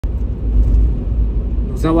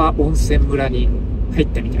沢温泉村に入っ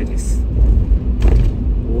たみたいです。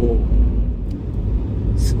おお、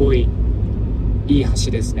すごいいい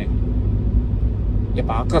橋ですね。やっ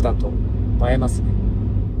ぱ赤だと映えますね。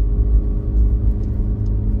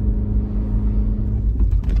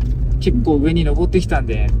結構上に登ってきたん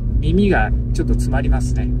で耳がちょっと詰まりま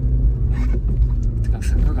すね。てか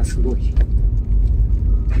坂がすごい。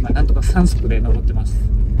今なんとか3速で登ってます。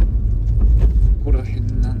ここら辺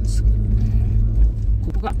なんですけどね。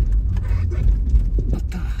ここがあった。よかっ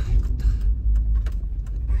た。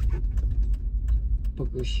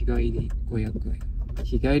僕日帰り500円。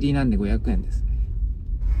日帰りなんで500円ですね。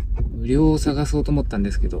無料を探そうと思ったん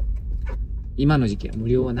ですけど、今の時期は無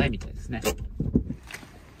料はないみたいですね。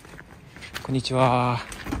こんにちは。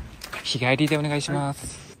日帰りでお願いしま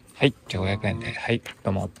す。はい、じゃあ500円で。はい、ど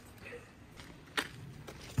うも。よ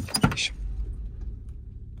いしょ。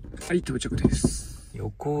はい、到着です。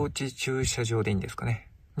横落ち駐車場でいいんですかね。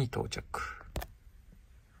に到着。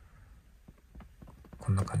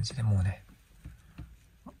こんな感じでもうね。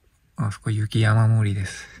あそこ雪山盛りで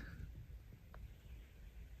す。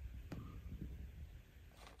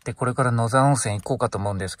で、これから野沢温泉行こうかと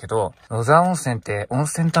思うんですけど、野沢温泉って温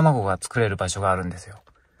泉卵が作れる場所があるんですよ。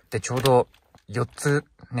で、ちょうど4つ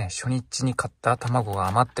ね、初日に買った卵が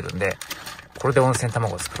余ってるんで、これで温泉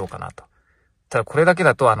卵を作ろうかなと。ただこれだけ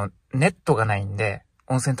だとネットがないんで、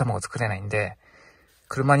温泉卵作れないんで、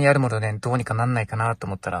車にあるものでどうにかなんないかなと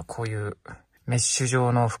思ったら、こういうメッシュ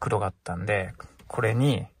状の袋があったんで、これ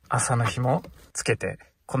に麻の紐つけて、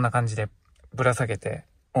こんな感じでぶら下げて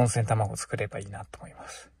温泉卵を作ればいいなと思いま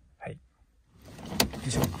す。はい。よ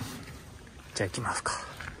いしょ。じゃあ行きますか。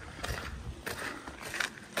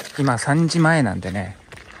今3時前なんでね、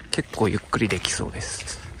結構ゆっくりできそうで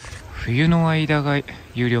す。冬の間が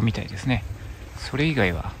有料みたいですね。それ以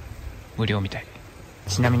外は無料みたい。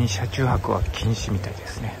ちなみに車中泊は禁止みたいで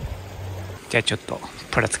すね。じゃあちょっと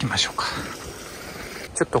プラつきましょうか。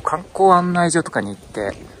ちょっと観光案内所とかに行っ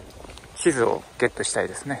て地図をゲットしたい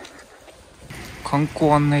ですね。観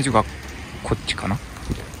光案内所がこっちかな。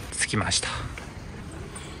着きました。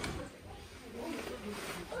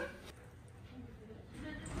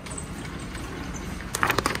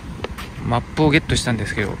マップをゲットしたんで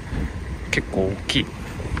すけど、結構大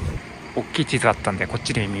きい地図あったんで、こっ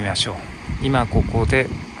ちで見ましょう。今ここで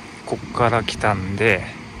こっから来たんで、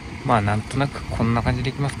まあなんとなくこんな感じ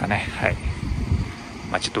で行きますかね。はい。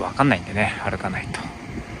まあちょっとわかんないんでね、歩かないと。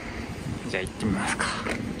じゃあ行ってみますか。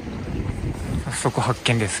早速発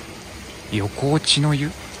見です。横落ちの湯。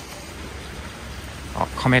あ、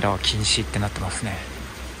カメラは禁止ってなってますね。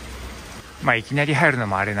まあいきなり入るの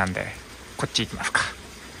もあれなんで、こっち行きますか。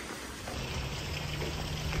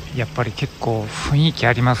やっぱり結構雰囲気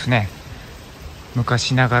ありますね。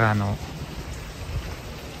昔ながらの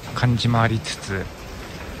感じもありつつ、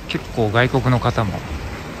結構外国の方も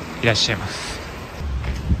いらっしゃいます。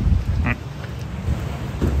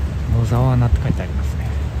野沢菜って書いてあります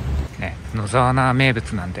ね。野沢菜名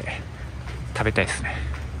物なんで食べたいですね。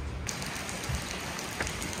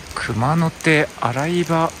熊野手洗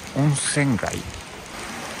場温泉街。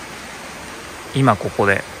今ここ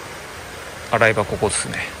で洗場ここです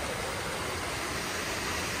ね。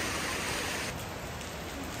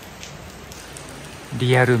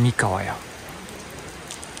リアル三河屋。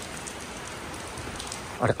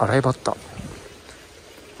あれ、洗い場あった。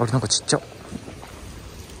あれ、なんかちっちゃ。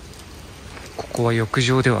ここは浴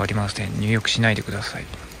場ではありません。入浴しないでください。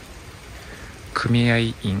組合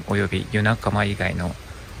員及び湯仲間以外の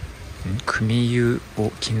組湯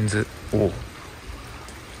を禁ず。おう、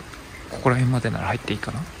ここら辺までなら入っていい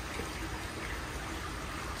かな。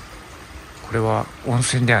これは温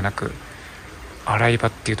泉ではなく洗い場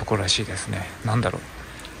っていうところらしいですね。なんだろう、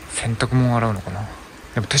洗濯物洗うのかな。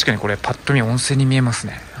でも確かにこれパッと見温泉に見えます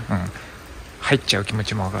ね。入っちゃう気持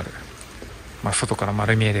ちもわかる。まあ外から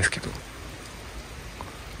丸見えですけど、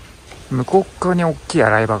向こう側に大きい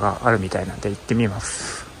洗い場があるみたいなんで行ってみま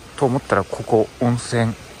すと思ったら、ここ温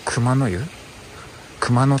泉熊野湯、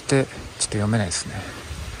熊野手、ちょっと読めないですね。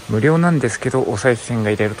無料なんですけどお賽銭が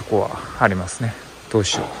入れるとこはありますね。どう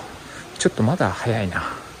しよう、ちょっとまだ早いな。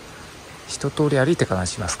一通り歩いてから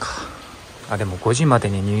しますか。あ、でも5時まで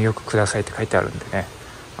に入浴くださいって書いてあるんでね、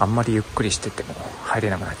あんまりゆっくりしてても入れ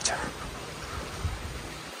なくなっちゃう。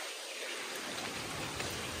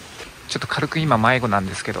ちょっと軽く今迷子なん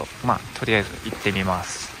ですけど、まあとりあえず行ってみま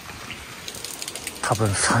す。多分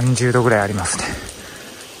30度ぐらいありますね。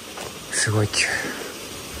すごい急。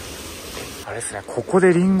あれですね、ここ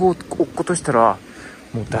でリンゴを落っことしたら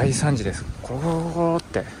もう大惨事です。コロコロコロっ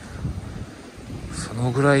て、そ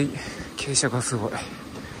のぐらい傾斜がすごい。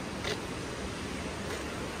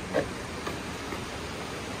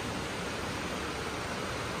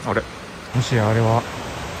あれ、もしあれは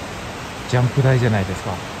ジャンプ台じゃないです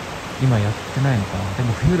か。今やってないのかな。で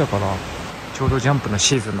も冬だからちょうどジャンプの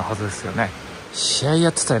シーズンのはずですよね。試合や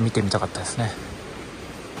ってたら見てみたかったですね。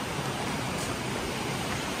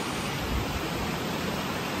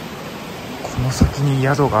この先に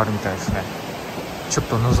宿があるみたいですね。ちょっ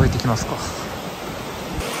と覗いてきますか。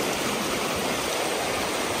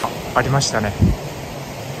ありましたね。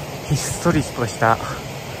ひっそりとした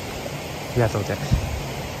宿で、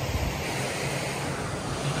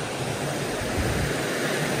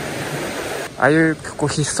ああいうこう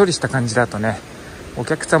ひっそりした感じだとね、お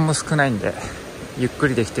客さんも少ないんでゆっく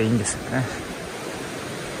りできていいんですよね。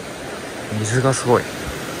水がすごい。ちょ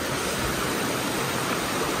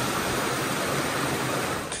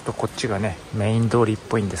っとこっちがねメイン通りっ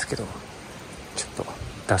ぽいんですけど、ちょっと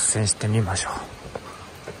脱線してみましょう。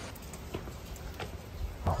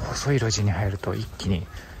細い路地に入ると一気に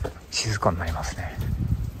静かになりますね。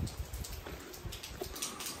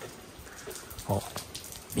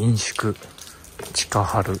民宿地下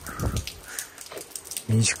春、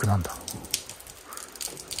民宿なんだ。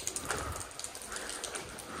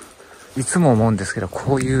いつも思うんですけど、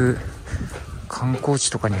こういう観光地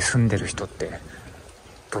とかに住んでる人って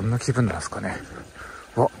どんな気分なんですかね。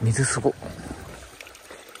わ、水すご。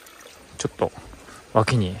ちょっと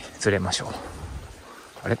脇にずれましょう。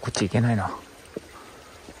あれ、こっち行けないな。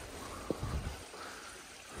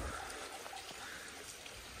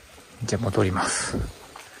じゃあ戻ります。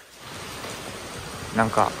なん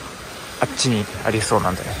かあっちにありそう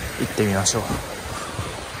なんで行ってみましょう。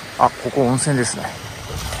あ、ここ温泉ですね。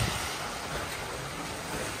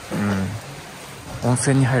温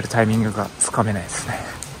泉に入るタイミングがつかめないですね。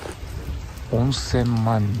温泉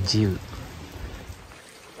まんじゅう、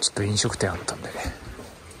ちょっと飲食店あったんでね。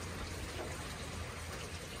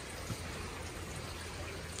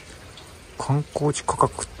観光地価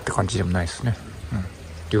格って感じでもないですね。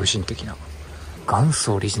良心的な。元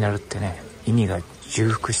祖オリジナルってね、意味が重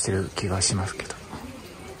複してる気がしますけど、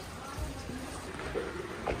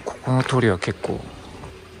ここの通りは結構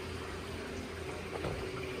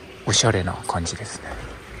おしゃれな感じですね。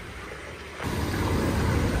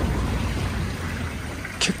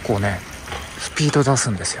結構ねスピード出す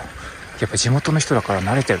んですよ。やっぱ地元の人だから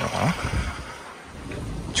慣れてるのかな。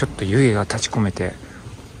ちょっと湯気が立ち込めて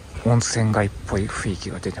温泉街っぽい雰囲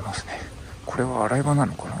気が出てますね。これは洗い場な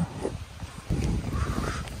のかな。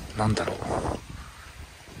なんだろう、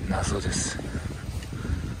謎です。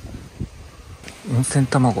温泉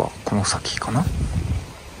卵はこの先かな。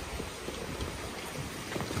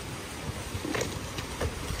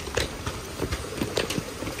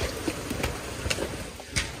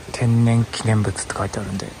天然記念物って書いてあ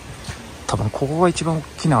るんで、多分ここが一番大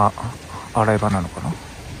きな洗い場なのかな。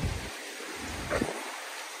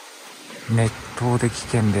熱湯で危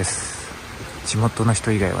険です。地元の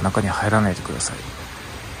人以外は中に入らないでください。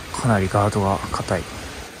かなりガードが硬い。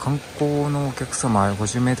観光のお客様は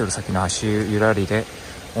50メートル先の足湯らりで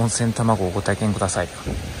温泉卵をご体験ください。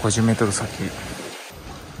50メートル先。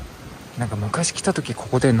なんか昔来た時こ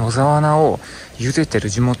こで野沢菜を茹でてる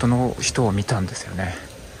地元の人を見たんですよね。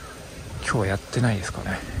今日はやってないですか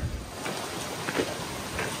ね。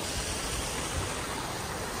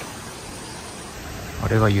あ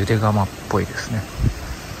れがゆで釜っぽいですね。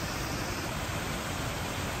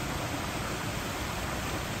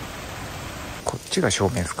こっちが正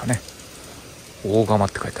面ですかね。大釜っ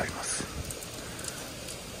て書いてあります。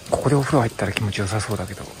ここでお風呂入ったら気持ちよさそうだ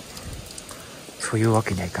けど、そういうわ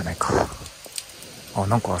けにはいかないか。あ、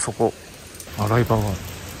なんかあそこ洗い場がある。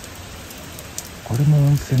あれも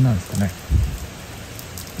温泉なんですかね。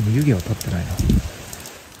でも湯気は立ってない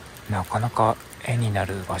な。なかなか絵にな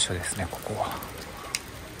る場所ですね、ここは。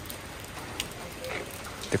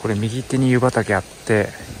で、これ右手に湯畑あって、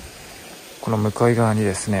この向かい側に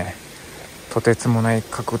ですね、とてつもない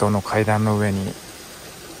角度の階段の上に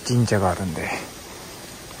神社があるんで、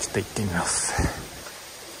ちょっと行ってみます。よ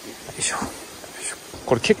いしょ。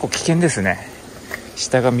これ結構危険ですね。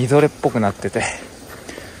下がみぞれっぽくなってて、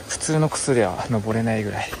普通の靴では登れない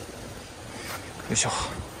ぐらい。よいしょ。よ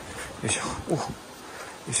いしょ。お、よ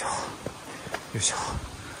いしょ。よいしょ。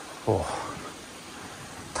お、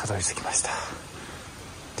たどり着きました。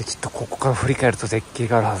で、きっとここから振り返ると絶景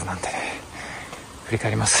があるはずなんでね、振り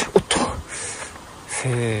返ります。おっと、せ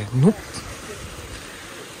ーの。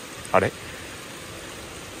あれ、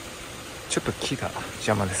ちょっと木が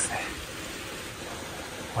邪魔ですね。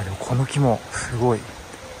あ、でもこの木もすごい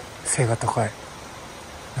背が高い。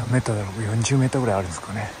何メーターだろう。40メーターぐらいあるんです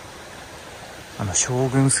かね。将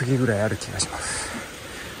軍杉ぐらいある気がします。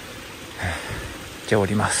じゃあ降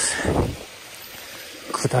ります。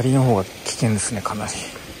下りの方が危険ですね、かなり。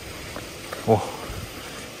お、よ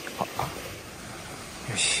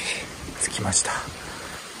し、着きました。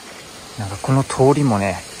なんかこの通りも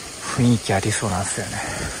ね、雰囲気ありそうなんですよね。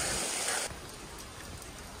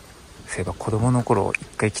そういえば子供の頃一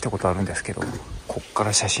回来たことあるんですけど、こっか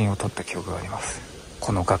ら写真を撮った記憶があります。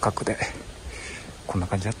この画角でこんな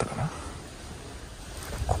感じだったかな。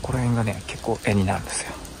ここら辺がね、結構絵になるんです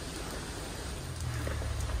よ。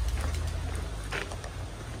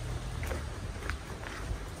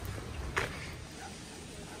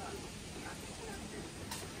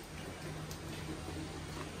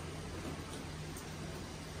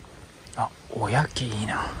あ、おやきいい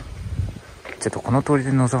な。ちょっとこの通り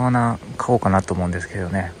で野沢菜買おうかなと思うんですけど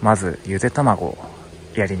ね、まずゆで卵を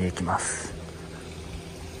やりに行きます。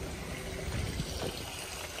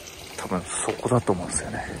多分そこだと思うんです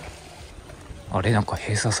よね。あれ、なんか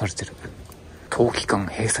閉鎖されてる。冬季間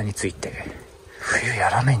閉鎖について。冬や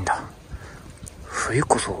らないんだ。冬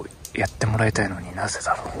こそやってもらいたいのになぜ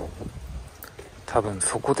だろう。多分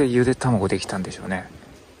そこでゆで卵できたんでしょうね。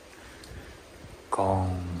ガー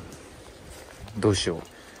ン。どうしよう。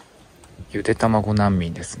ゆで卵難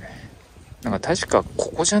民ですね。なんか確か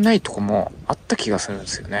ここじゃないとこもあった気がするんで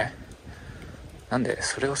すよね。なんで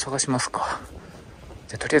それを探しますか。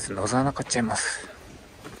じゃあとりあえず野沢菜買っちゃいます。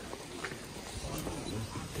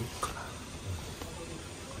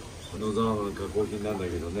野沢菜加工品なんだ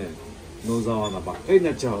けどね、野沢菜ばっかりに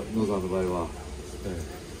なっちゃう。野沢の場合は、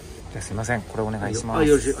じゃあすいません、これお願いします。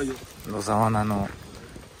よろしい。野沢菜の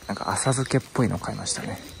なんか浅漬けっぽいのを買いました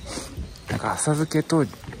ね。なんか浅漬けと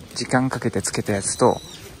時間かけてつけたやつと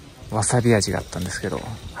わさび味があったんですけど、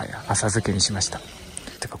はい、浅漬けにしました。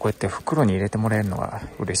てかこうやって袋に入れてもらえるのが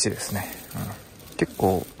嬉しいですね。結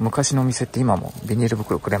構昔のお店って今もビニール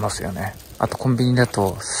袋くれますよね。あとコンビニだ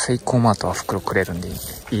とセイコーマートは袋くれるんでい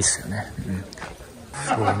いっすよね。す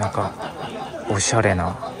ごいなんかおしゃれ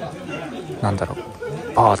な、なんだろう、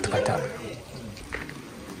バーって書いてある。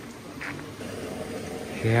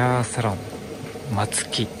ヘアサロン松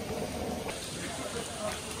木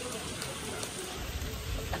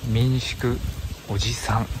民宿おじ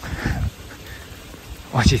さん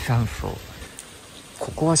おじさんそう。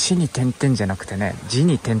ここは市に点々じゃなくてね、字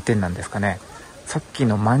に点々なんですかね。さっき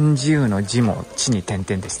のまんじゅうの字も地に点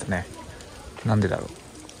々でしたね。なんでだろう。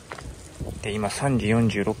で今3時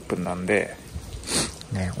46分なんで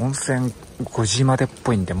ね、温泉5時までっ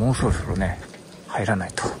ぽいんで、もうそろそろね入らな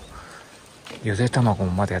いと。ゆで卵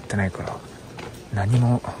もまだやってないから何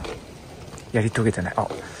もやり遂げてない。あ、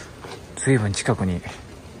随分近くに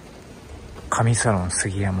上サロン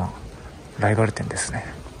杉山ライバル店です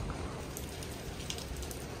ね。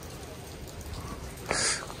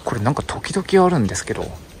これなんか時々あるんですけ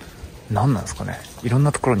ど、何なんですかね。いろん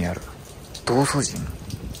なところにある。道祖神、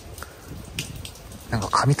なんか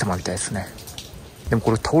神様みたいですね。でも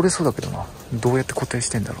これ倒れそうだけどな。どうやって固定し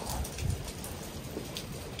てんだろ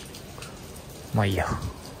う。まあいいや。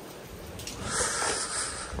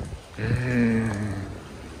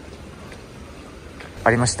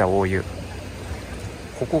ありました、大湯。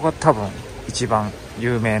ここが多分一番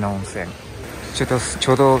有名な温泉。ち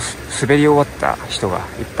ょうど滑り終わった人が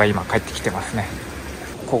いっぱい今帰ってきてますね。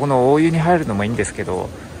ここの大湯に入るのもいいんですけど、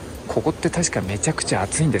ここって確かめちゃくちゃ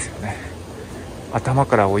暑いんですよね。頭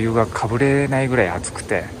からお湯がかぶれないぐらい暑く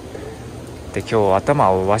て、で今日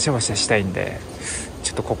頭をワシャワシャしたいんで、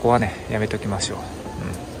ちょっとここはねやめときましょ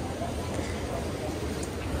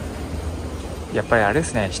う。やっぱりあれで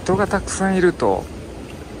すね、人がたくさんいると、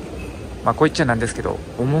まあこう言っちゃなんですけど、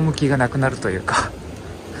趣がなくなるというか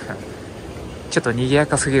ちょっと賑や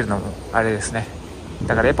かすぎるのもあれですね。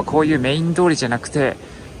だからやっぱこういうメイン通りじゃなくて、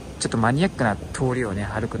ちょっとマニアックな通りをね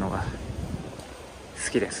歩くのが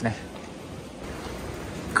好きですね。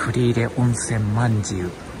栗入れ温泉まんじゅ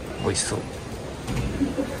う、美味しそう。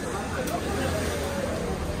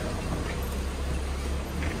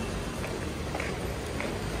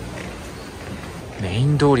メイ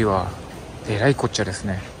ン通りはえらいこっちゃです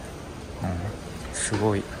ね。す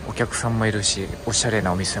ごいお客さんもいるし、おしゃれ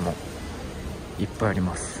なお店もいっぱいあり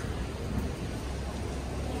ます。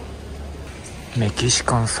メキシ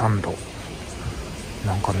カンサンド、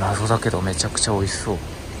なんか謎だけどめちゃくちゃ美味しそう。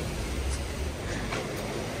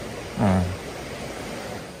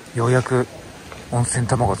ようやく温泉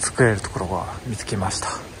卵作れるところが見つけました。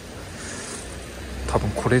多分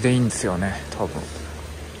これでいいんですよね、多分。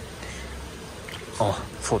あ、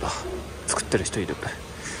そうだ、作ってる人いる。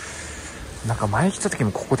なんか前来た時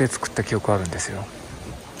もここで作った記憶あるんですよ。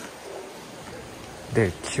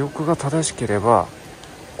で記憶が正しければ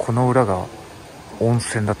この裏が温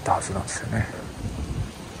泉だったはずなんですよね。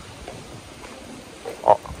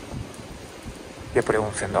あ、やっぱり温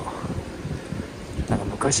泉だ。なんか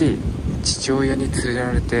昔父親に連れ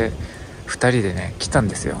られて2人でね来たん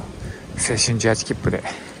ですよ。青春18切符で。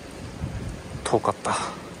遠かった。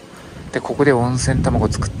でここで温泉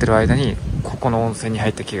卵作ってる間にここの温泉に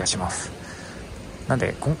入った気がします。なん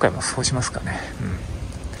で今回もそうしますかね。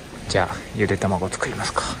じゃあゆで卵作りま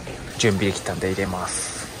すか。準備できたんで入れま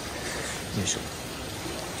す。よいしょ。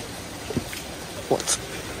こ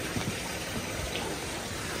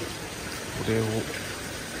れを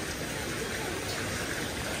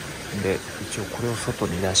で一応これを外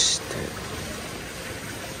に出して、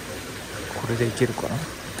これでいけるかな。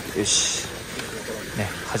よしね、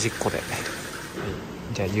端っこで、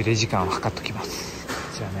じゃあ茹で時間を測っときます。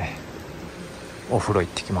じゃあね、お風呂行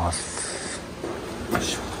ってきます。よい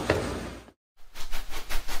しょ。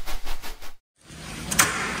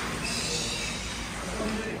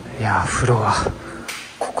いや風呂は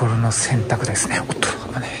心の選択ですね。おっと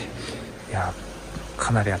危ない。いや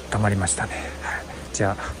かなり温まりましたね。じ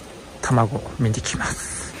ゃあ卵見に来ま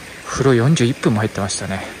す。風呂41分も入ってました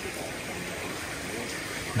ね。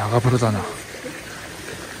長風呂だな。よ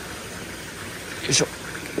いしょ。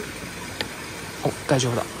お、大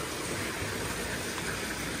丈夫だ。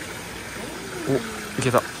お、い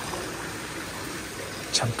けた。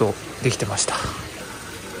ちゃんとできてました。よ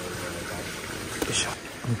いしょ。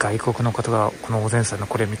外国の方がこのおぜんさんの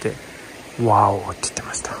これ見てワオって言って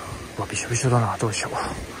ました。うわびしょびしょだな。どうしよう。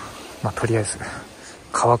まあとりあえず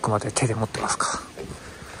乾くまで手で持ってますか。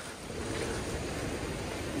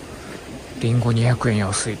リンゴ200円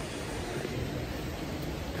安い。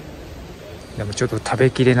でもちょっと食べ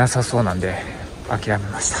きれなさそうなんで諦め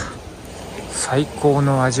ました。最高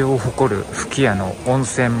の味を誇る吹き家の温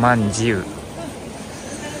泉まんじゅう。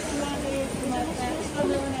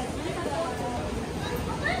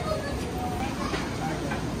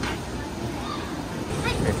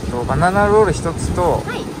バナナロール一つと、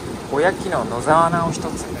おやきの野沢菜を一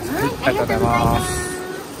つ。ありがとうございま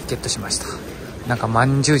す。ゲットしました。なんかま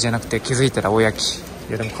んじゅうじゃなくて気づいたらおやき。い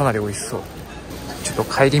やでもかなり美味しそう。ちょっ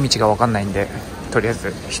と帰り道が分かんないんで、とりあえ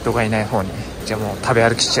ず人がいない方に、じゃあもう食べ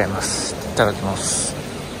歩きしちゃいます。いただきます。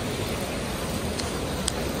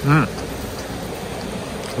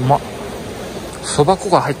うまっ。そば粉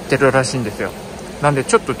が入ってるらしいんですよ。なんで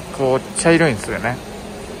ちょっとこう茶色いんですよね。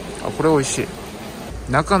あ、これ美味しい。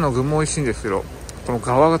中の具も美味しいんですけど、この皮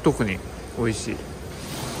が特に美味しい。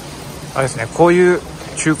あれですね、こういう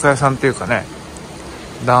中華屋さんっていうかね、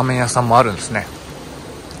ラーメン屋さんもあるんですね。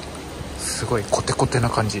すごいコテコテな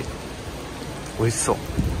感じ。美味しそう。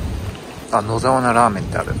あ、野沢菜ラーメンっ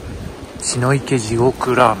てある。血の池地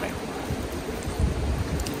獄ラーメン。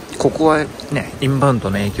ここはね、インバウンド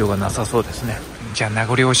の影響がなさそうですね。じゃあ名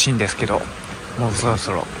残惜しいんですけど、もうそろ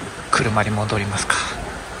そろ車に戻りますか。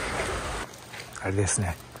あれです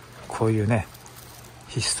ね、こういうね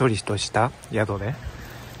ひっそりとした宿で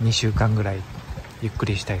2週間ぐらいゆっく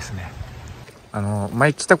りしたいですね。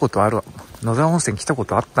前来たことある、野沢温泉来たこ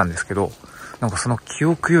とあったんですけど、なんかその記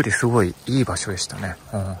憶よりすごいいい場所でしたね。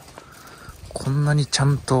こんなにちゃ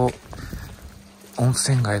んと温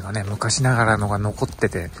泉街がね、昔ながらのが残って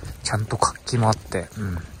て、ちゃんと活気もあって、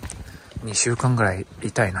2週間ぐらい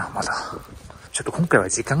いたいな。まだちょっと今回は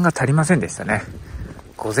時間が足りませんでしたね。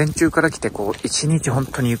午前中から来て、こう一日本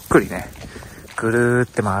当にゆっくりねぐるーっ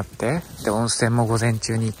て回って、で温泉も午前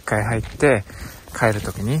中に1回入って、帰る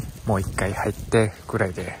時にもう1回入ってぐら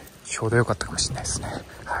いでちょうど良かったかもしれないですね。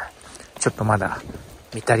ちょっとまだ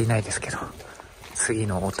見足りないですけど、次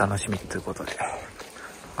のお楽しみということで、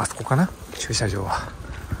あそこかな、駐車場は。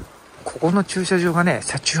ここの駐車場がね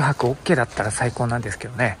車中泊 OK だったら最高なんですけ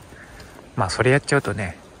どね。まあそれやっちゃうと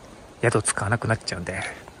ね宿使わなくなっちゃうんで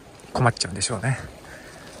困っちゃうんでしょうね。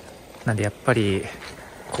なんでやっぱり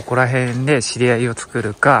ここら辺で知り合いを作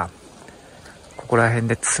るか、ここら辺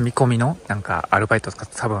で積み込みのなんかアルバイトとか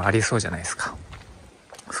多分ありそうじゃないですか。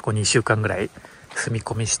そこ2週間ぐらい積み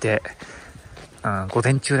込みして、午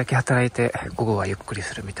前中だけ働いて午後はゆっくり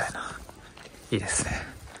するみたいな。いいですね。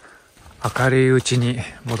明るいうちに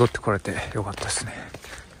戻ってこれてよかったですね。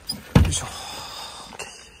よいしょ。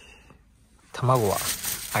卵は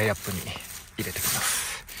アイラップに入れてきます。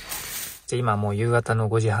今もう夕方の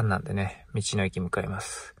5時半なんでね、道の駅向かいま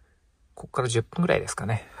す。ここから10分ぐらいですか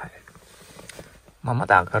ね。まあま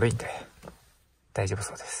だ明るいんで大丈夫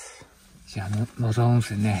そうです。じゃあ野沢温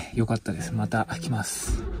泉ね、良かったです。また来ま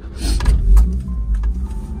す。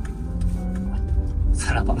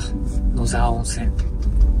さらば野沢温泉。